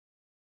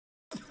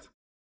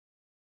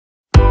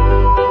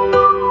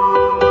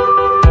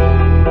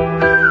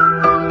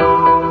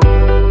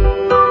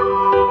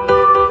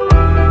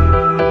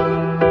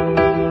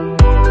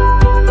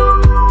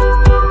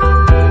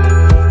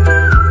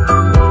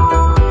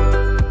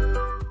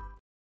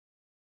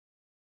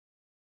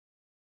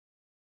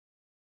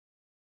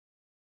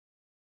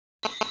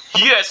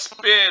Yes,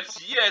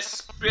 babes.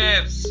 Yes,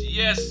 babes.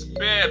 Yes,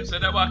 babes.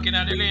 And they're back in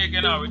the league,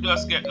 you know. We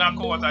just get knocked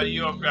out of the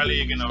European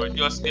League, you know. We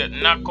just get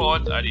knocked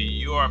out of the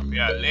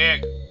European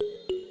League.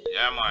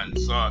 Yeah, man.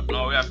 So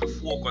now we have to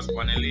focus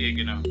on the league,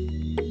 you know.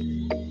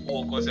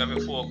 We have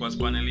to focus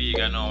on the league,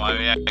 you know. And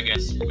we are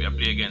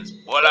playing against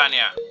Bologna.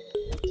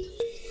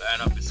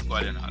 Line up the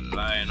squad, you know.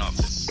 Line up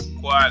the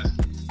squad.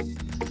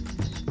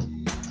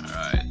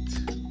 Alright.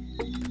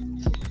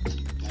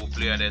 2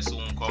 players they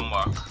soon come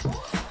back.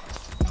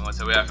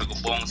 So we have to go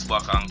bounce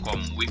back and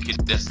come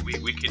wicked. This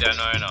wicked, I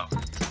know, you know.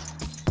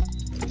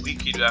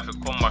 Wicked, we have to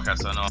come back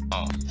as I know.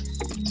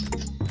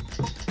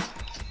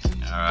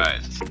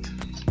 Alright.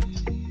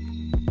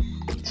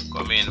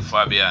 Come in,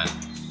 Fabian.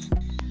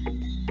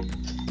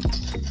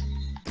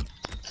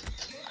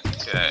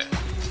 Okay.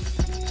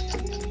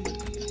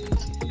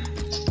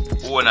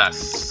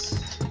 Bonus.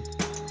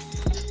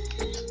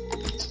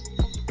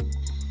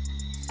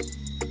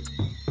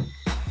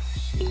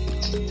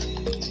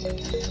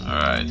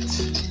 Alright.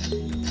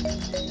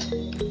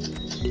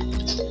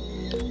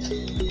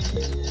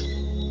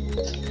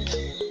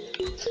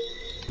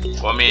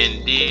 Come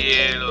in, D.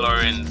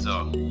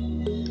 Lorenzo.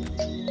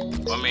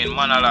 Come in,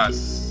 Manolas.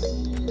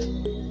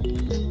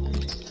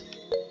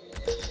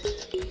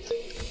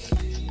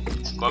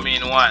 Come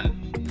in, 1.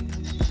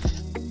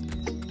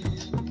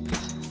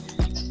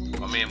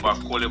 Come in back,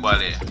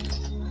 Koulibaly.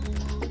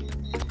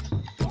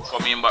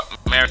 Come in back,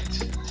 Mert.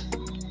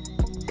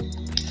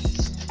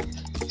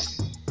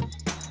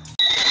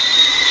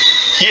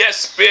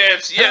 Yes,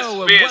 babes. Yes,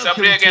 babes. I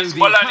play against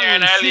Bologna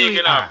in our league,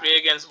 you know. I play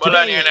against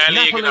Bologna in our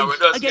league, you know. We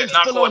just get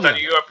knocked out of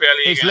the European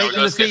League, you know. Late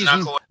in the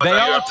season, they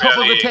are top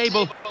of the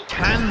table.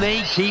 Can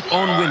they keep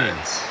on winning?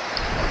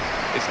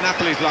 It's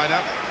Napoli's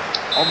lineup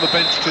on the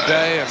bench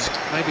today, and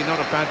maybe not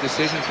a bad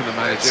decision for the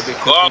manager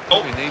because he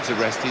probably needs a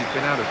rest. He's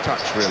been out of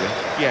touch, really.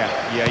 Yeah,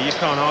 you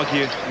can't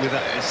argue with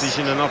that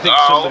decision, and I think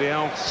somebody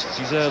else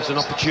deserves an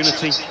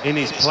opportunity in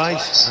his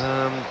place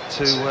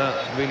to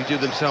really do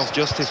themselves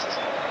justice.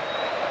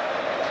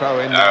 Throw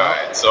in now.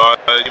 Alright, so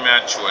give me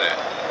a throw there.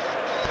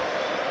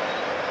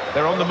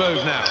 They're on the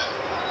move now.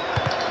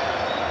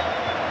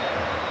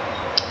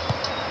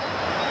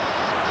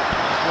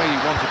 That's where you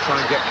want to try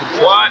and get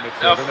control of the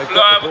midfield, and they've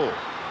got the ball.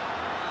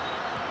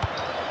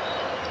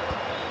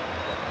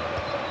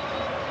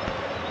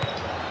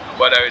 No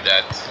bother with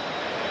that.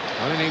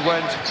 And then he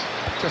went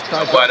just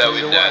no bother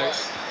with that.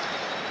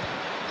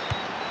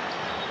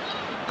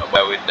 No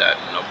bother with that.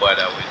 No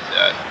bother with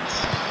that.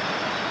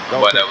 No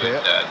bother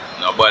with that.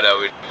 No bother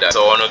with that. So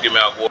I want to give me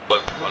a goal.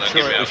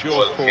 It was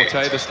your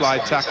forte, the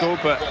slide tackle,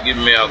 but give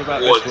me a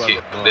goal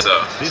kick.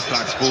 This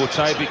lad's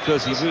forte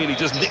because he really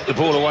just nicked the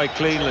ball away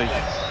cleanly.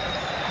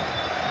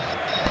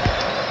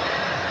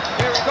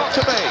 Here it got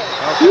to be.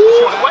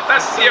 Ooh, what a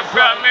save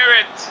from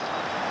Merit.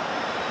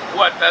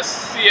 What a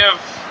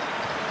save.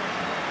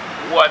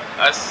 What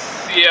a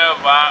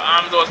save.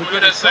 I'm those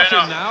minutes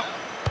now.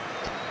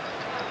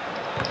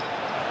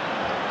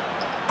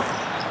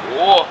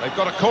 Oh. They've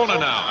got a corner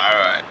now.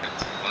 Alright.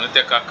 I want to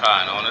take a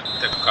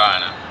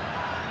corner.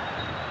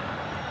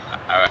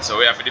 Alright, so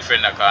we have to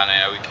defend the corner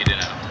here. We're kidding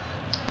now.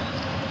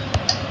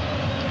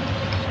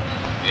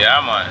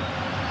 Yeah, man.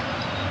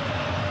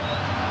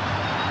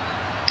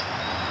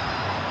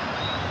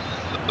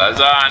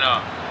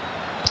 Lozano.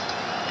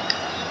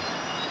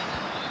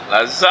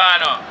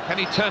 Can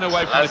he turn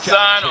away from the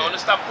challenge? Lozano, I want to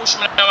stop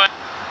pushing me now, man.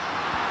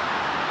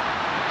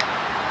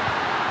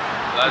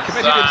 He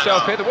committed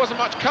himself here. There wasn't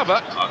much cover,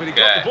 but he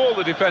got the ball,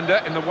 the defender,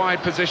 in the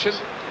wide position.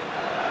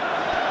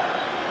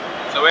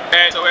 So where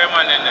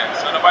man in there?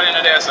 So nobody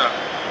in there, sir.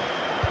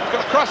 He's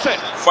got to cross it.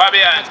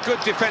 Fabian. That's good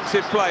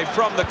defensive play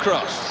from the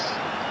cross.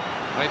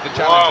 Made the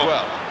challenge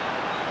well.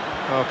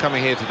 Well,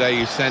 coming here today,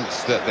 you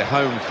sense that the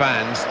home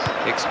fans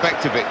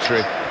expect a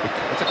victory.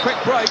 It's a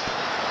quick break.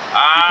 You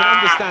can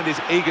understand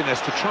his eagerness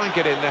to try and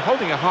get in. They're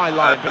holding a high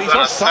line, but he's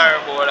offside.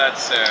 Terrible,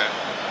 that's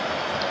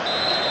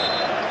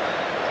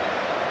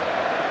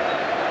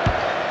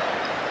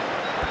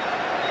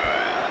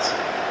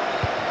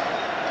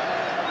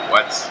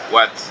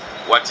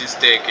What is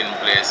taking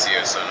place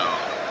here, so now?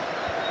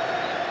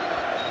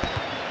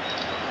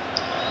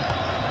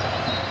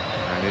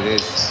 And it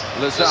is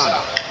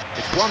Lozano.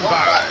 It's one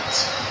back.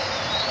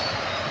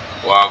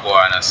 What go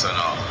on, so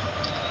now?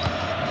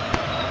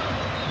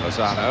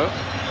 Lozano.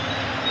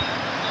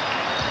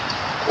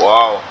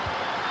 Wow.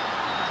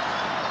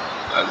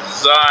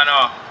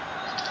 Lozano.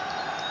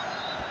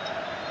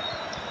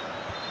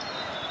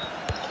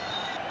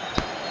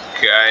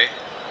 Okay.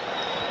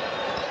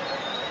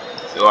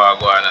 So I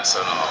go on, so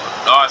no.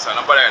 No, sir,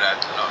 no bother with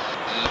that.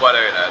 No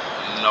bother with that.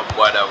 No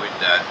bother with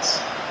that.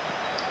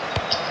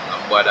 No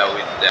bother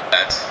with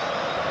that.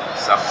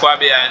 So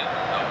Fabian,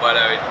 no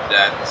bother with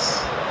that.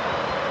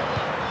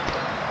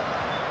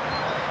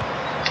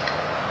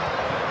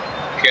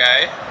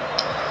 Okay.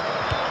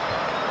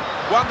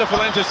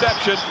 Wonderful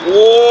interception.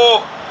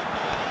 Whoa.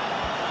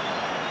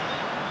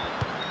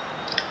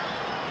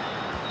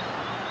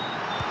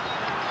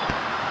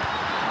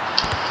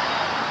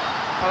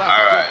 Oh, that's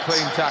a good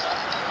clean tackle.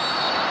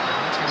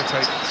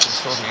 going to take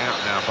some sorting out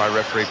now by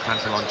referee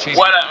Pantaloncini.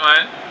 What up,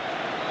 man?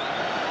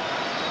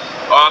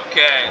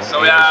 Okay, so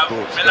we have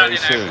very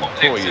soon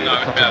for you, the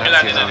Coppa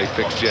Nazionale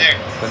fixture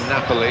for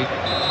Napoli.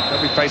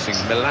 They'll be facing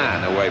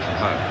Milan away from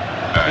home.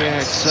 Right.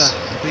 Yeah, it's a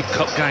big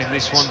cup game,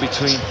 this one,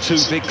 between two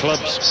big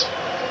clubs.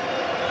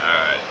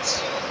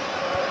 Alright.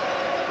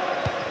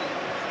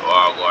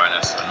 Oh, go on,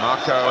 that's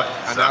Marco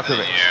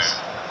Anakovic.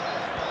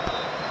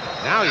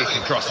 Now you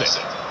can cross it.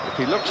 If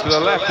he looks to the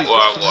left, he's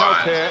got some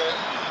help here.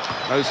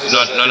 Those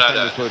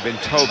defenders will have been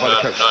told by the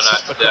coach to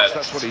stop the cross.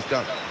 That's what he's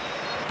done.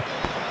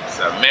 It's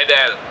a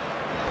middle.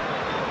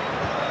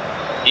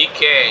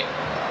 Ike.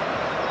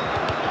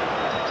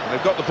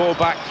 They've got the ball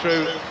back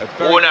through a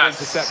very good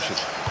interception.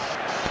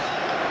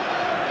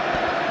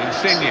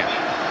 Insigne.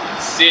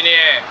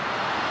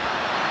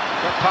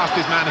 Got past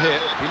his man here.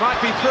 He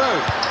might be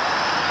through.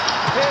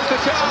 Here's the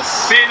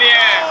chance.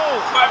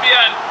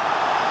 Fabian.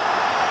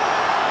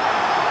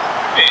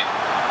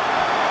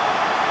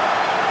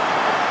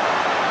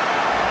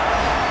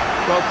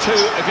 Well, 2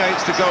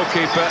 against the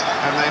goalkeeper,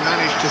 and they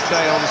managed to stay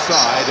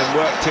onside and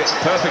worked it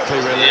perfectly,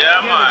 really.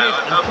 Yeah, man.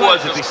 And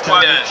players at this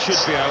time should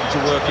be able to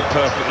work it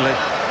perfectly.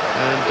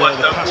 And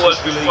the pass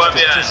was released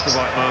at just the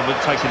right moment,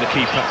 taking the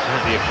keeper out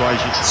of the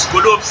equation.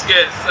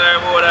 Skudowski, sorry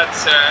about that,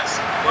 sir.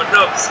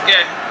 Skudowski.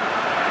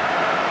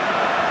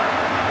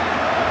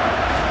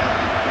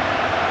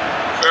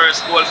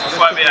 First goal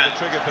for Fabian. The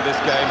trigger for this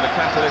game, the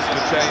catalyst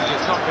for change.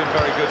 It's not been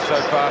very good so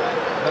far. I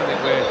don't think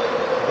we're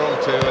wrong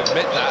to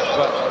admit that,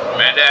 but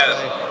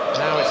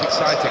now it's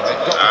exciting.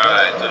 They've got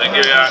Alright, so they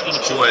give you a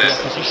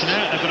position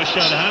out. They've got to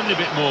show the hand a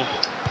bit more.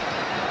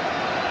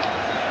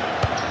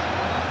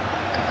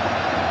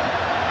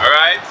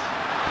 Alright.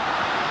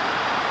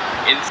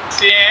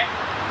 Insigne.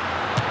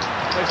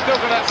 They've still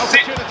got an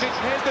opportunity.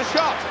 Here's the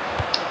shot.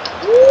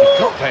 He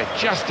got there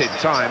just in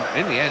time.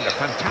 In the end, a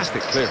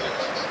fantastic clearance.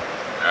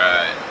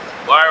 Alright.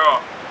 Byro.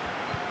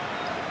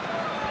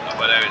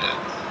 What are that?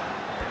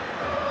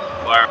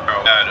 Byro.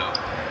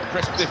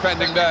 Crisp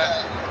defending there.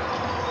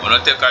 I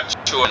want to take a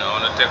show now.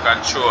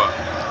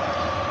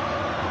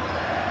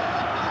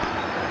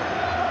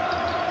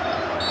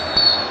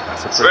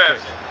 That's a free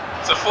kick.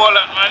 It's a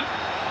fallout, man.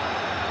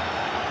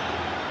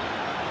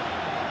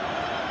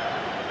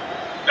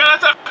 Can I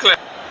tackle it?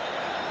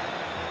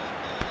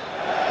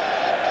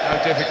 No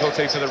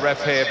difficulty for the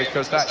ref here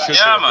because that should be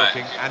a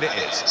booking, and it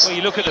is. Well,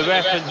 you look at the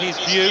ref and his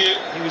view.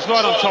 He was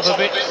right on top of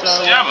it, so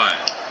man.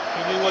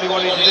 He knew what he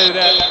wanted to do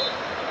there.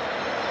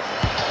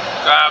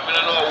 I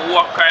don't know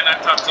what kind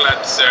of tackle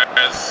that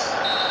serves.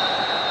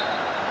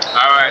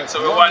 Alright, so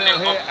we're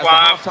 1-0 up for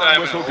half time.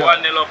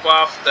 1-0 up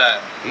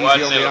after.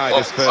 Easy on the eye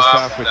this first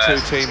half with 2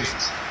 teams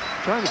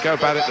trying to go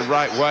about it the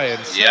right way,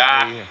 and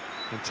certainly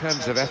in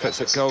terms of efforts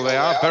at goal they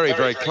are very,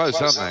 very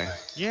close, aren't they?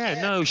 Yeah,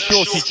 no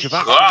shortage of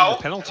action in the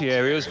penalty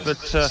areas, but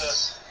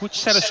which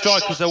set of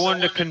strikers I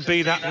wonder can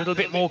be that little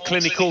bit more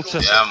clinical to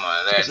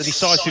get the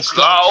decisive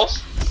strike.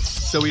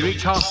 So we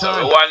reach half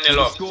time. 1-0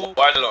 up. 1-0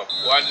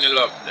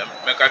 up.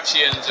 Make a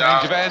change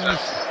of ends,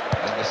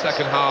 and the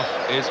second half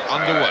is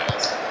underway.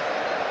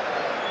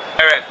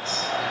 Alright.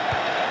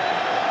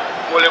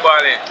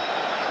 Koulibaly.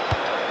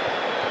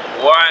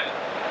 1.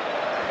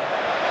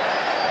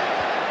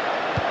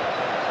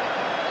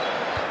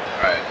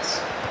 Right.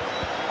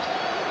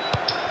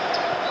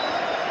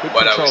 Good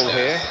control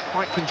here.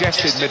 Quite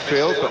congested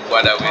midfield, but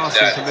good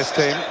passing from this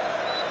team.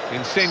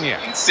 Insigne.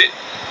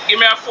 Give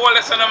me a 4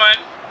 lesson, man.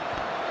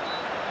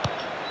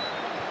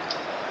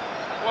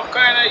 What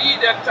kind of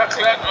idiot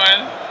tackle that,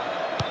 man?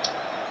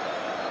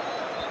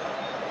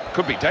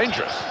 Could be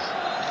dangerous.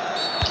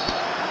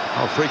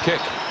 Oh, free kick.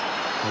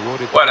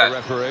 Awarded by the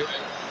referee.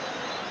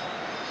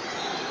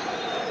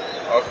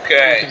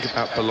 Okay. Think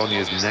about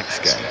Bologna's next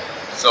game.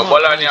 So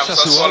Bologna have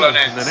Sassuolo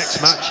in the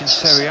next match in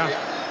Serie.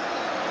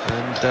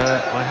 And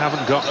I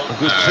haven't got a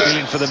good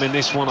feeling for them in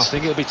this one. I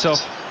think it'll be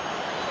tough.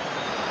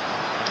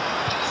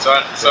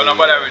 So no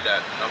bother with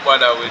that. No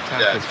bother with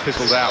that. It's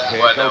fizzled out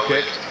here. Goal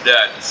kick.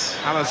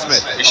 Alan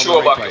Smith. He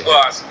show back the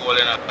glass goal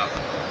in it.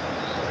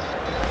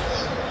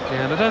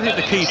 Yeah, and I don't think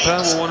the keeper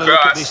will want to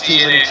look at this too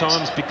many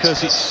times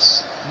because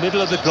it's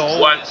middle of the goal.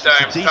 One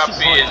time, it's a decent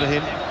height for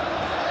him.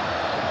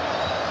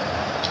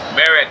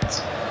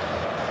 Merit.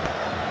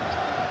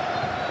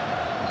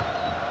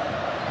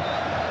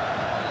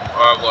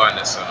 Oh, go on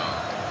this one.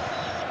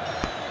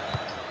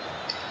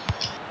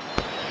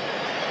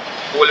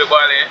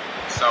 Koulibaly.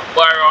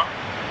 Sabaro.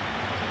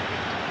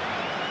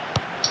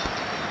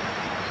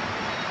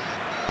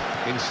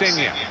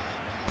 Insigne.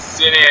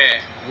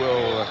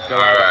 Will go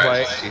out of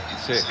play. You can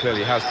see it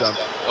clearly has done.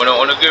 I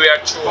want to give you a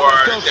chore.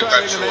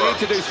 They need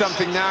to do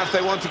something now if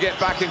they want to get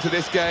back into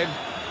this game.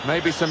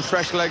 Maybe some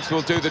fresh legs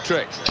will do the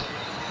trick.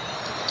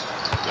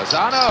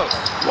 Lozano.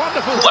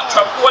 Wonderful. What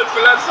a goal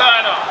for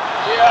Lozano.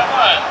 Yeah,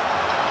 man.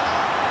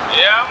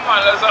 Yeah,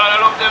 man.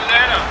 Lozano love them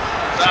there now.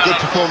 It's a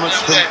good performance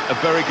from a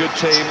very good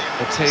team,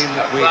 a team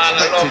that we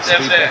expected to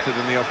be better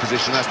than the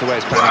opposition. That's the way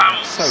it's playing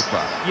out so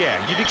far.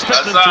 Yeah, you'd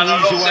expect them to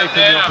ease away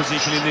from the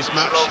opposition in this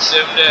match.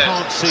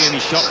 Can't see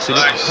any shots in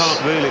it,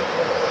 can't really.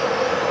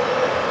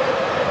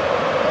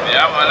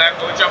 Yeah, man, like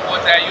we jump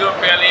out of the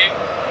European League.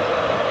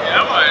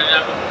 Yeah,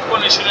 man,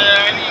 punishing the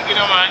league, you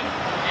know, man.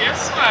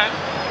 Yes, man.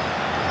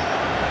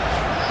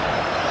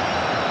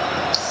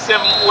 7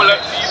 goals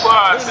at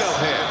FIFA. 2-0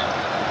 here.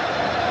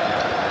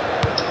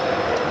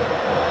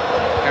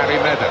 Gary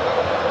Medder.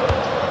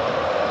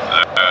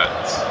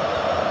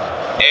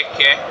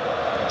 Eke.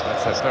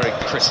 That's a very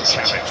crisp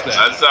challenge there.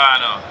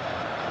 Lozano.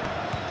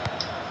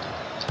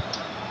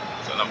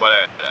 So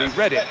nobody. He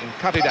read it and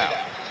cut it out.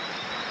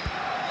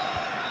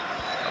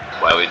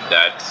 Why with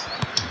that?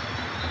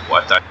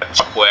 What a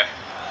chopway.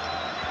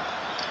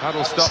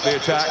 That'll stop the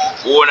attack.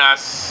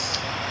 Bonus.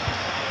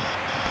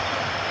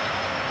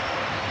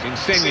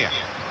 Insigne.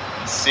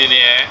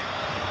 Insigne.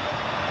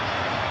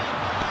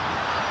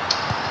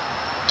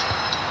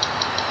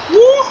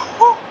 Woo!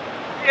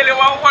 Nearly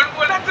one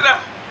goal at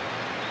that.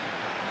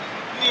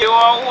 Nearly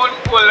one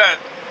goal at.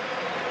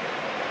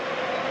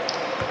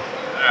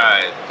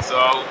 Alright,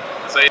 so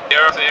you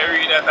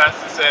read that as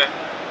to say.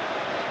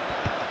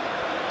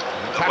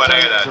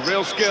 It's a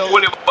real skill.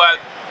 Volleyball.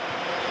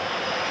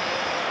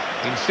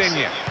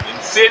 Insigne.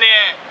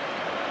 Insigne.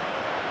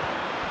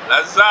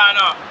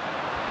 Lozano.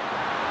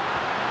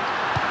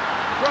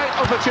 Great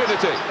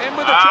opportunity. In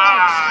with the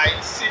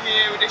chance.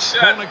 Insigne with the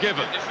shot. Corner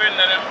given.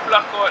 Defender and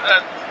block out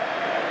that.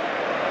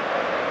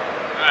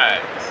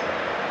 Right.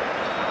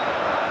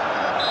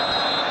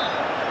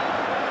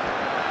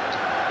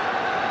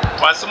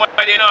 Once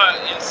somebody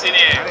Insigne.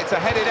 And it's a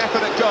headed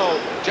effort at goal.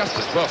 Just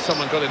as well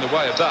someone got in the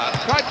way of that.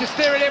 Tried to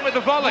steer it in with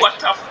the volley.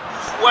 What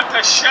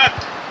a shot.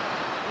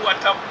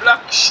 What a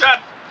block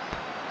shot.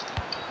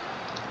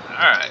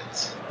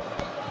 Alright.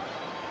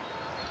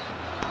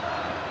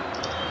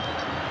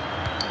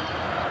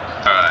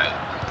 Alright.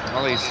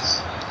 Well,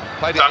 he's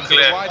played it into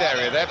the wide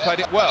area there, played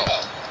it well.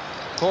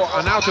 For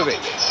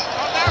Arnautovic.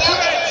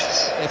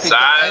 If he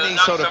got any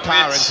sort of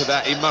power into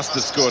that, he must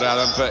have scored,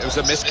 Alan, but it was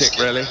a miss kick,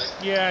 really.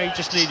 Yeah, he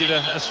just needed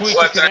a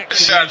sweeter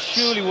connection, and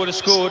he surely would have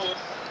scored.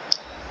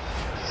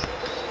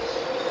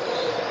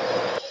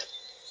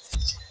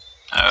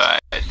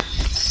 Alright.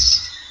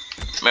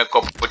 Make a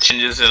couple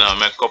changes, you know,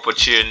 make a couple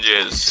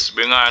changes.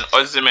 Bring on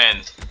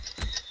Osimhen.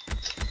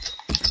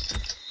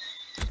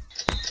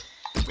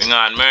 Bring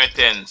on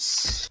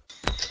Mertens.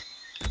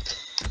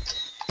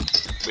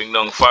 Bring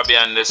down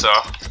Fabian this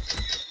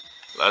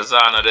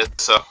Lozano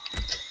this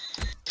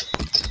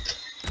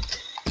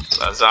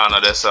Lozano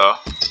this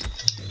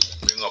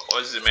Bring up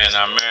Osimhen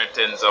and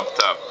Mertens up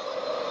top.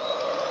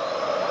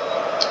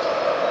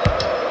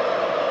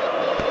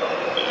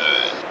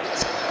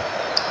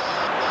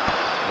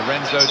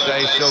 Lorenzo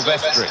De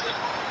Silvestri.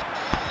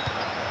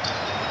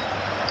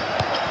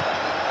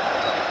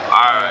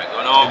 Alright,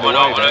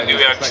 gonna give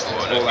you a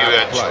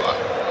try.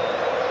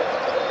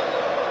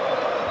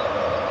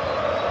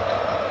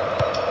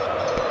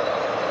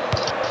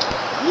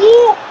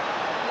 Woo!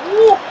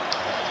 Woo!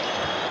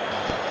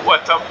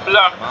 What a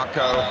block!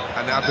 Marco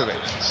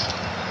Arnautovic.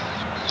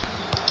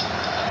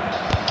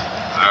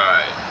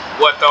 Alright,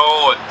 what a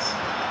out!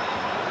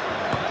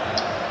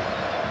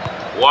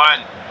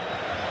 1.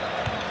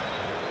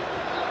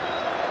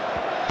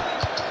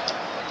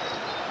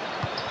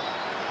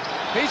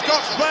 He's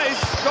got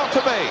space, got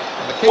to be.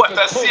 What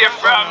a save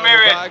from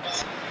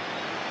Merit!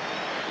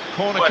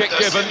 Corner what kick a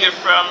given. Save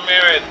from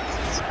Merit!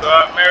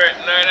 Got Merit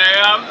now in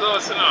the arms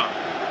also now.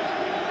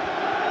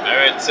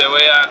 Merit say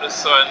we are the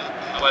sun,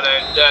 what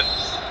like that.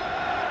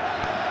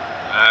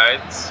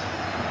 Alright.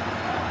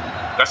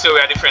 That's why we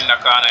are defending the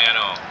corner, you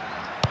know.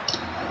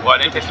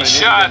 What they take a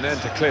shot? And then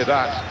to clear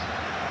that.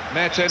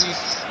 Mertens.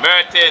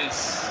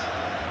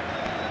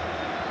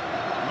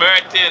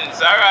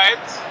 Mertens,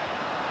 alright.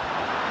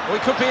 We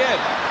could be in.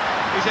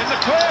 He's in the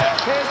clear.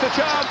 Here's the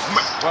chance.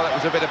 Well, it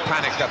was a bit of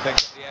panic, I think,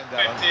 at the end,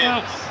 Alan.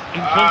 Well,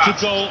 in front of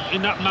goal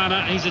in that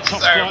manner, he's a top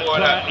flight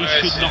player. He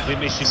should not be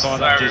missing by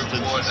that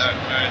distance.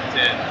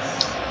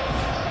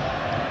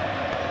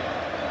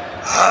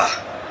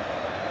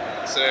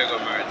 Sorry, go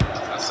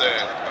Mertens. Sorry,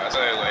 go.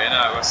 You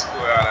know, I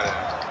score all of them.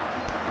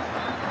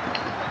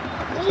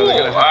 Ooh,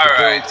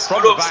 alright.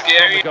 Skrupski,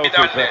 I read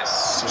on this.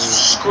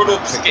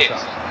 Skrupski.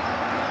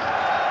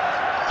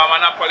 I'm a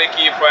Napoli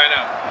keeper right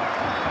now.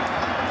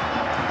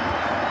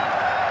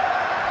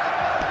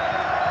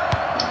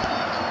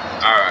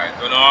 Alright,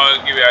 don't know,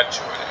 I'll give you a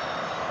try.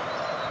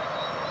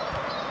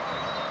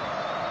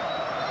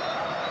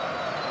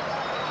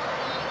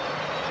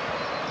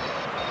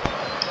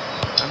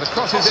 And the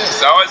cross is in.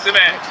 So what's the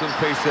man? Excellent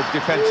piece of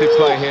defensive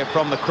play here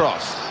from the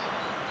cross.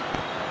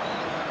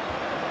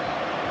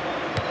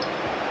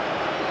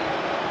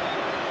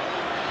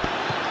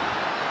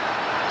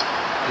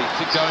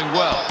 Keeps it going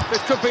well.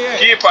 This could be it.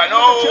 Keeper,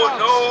 nobody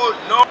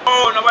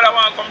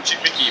want to come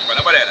cheat me, keeper.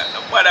 Nobody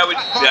with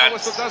that.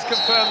 Whistle does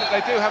confirm that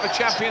they do have a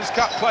Champions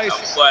Cup place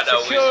Nobody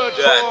secured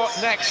with that.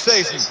 for next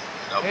season.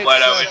 No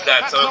bother with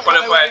that. So we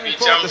qualify to be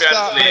Champions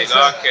League.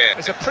 Okay.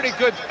 It's a pretty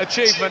good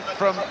achievement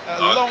from a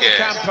long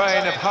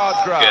campaign of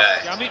hard graft.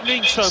 Yeah, I mean, it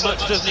means so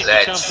much, doesn't it,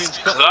 the Champions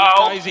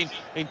Cup these days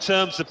in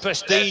terms of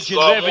prestige and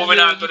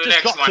revenue. You've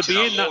just got to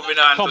be in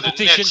that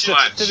competition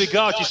to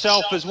regard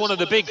yourself as one of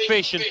the big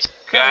fish and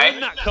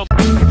win that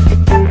competition.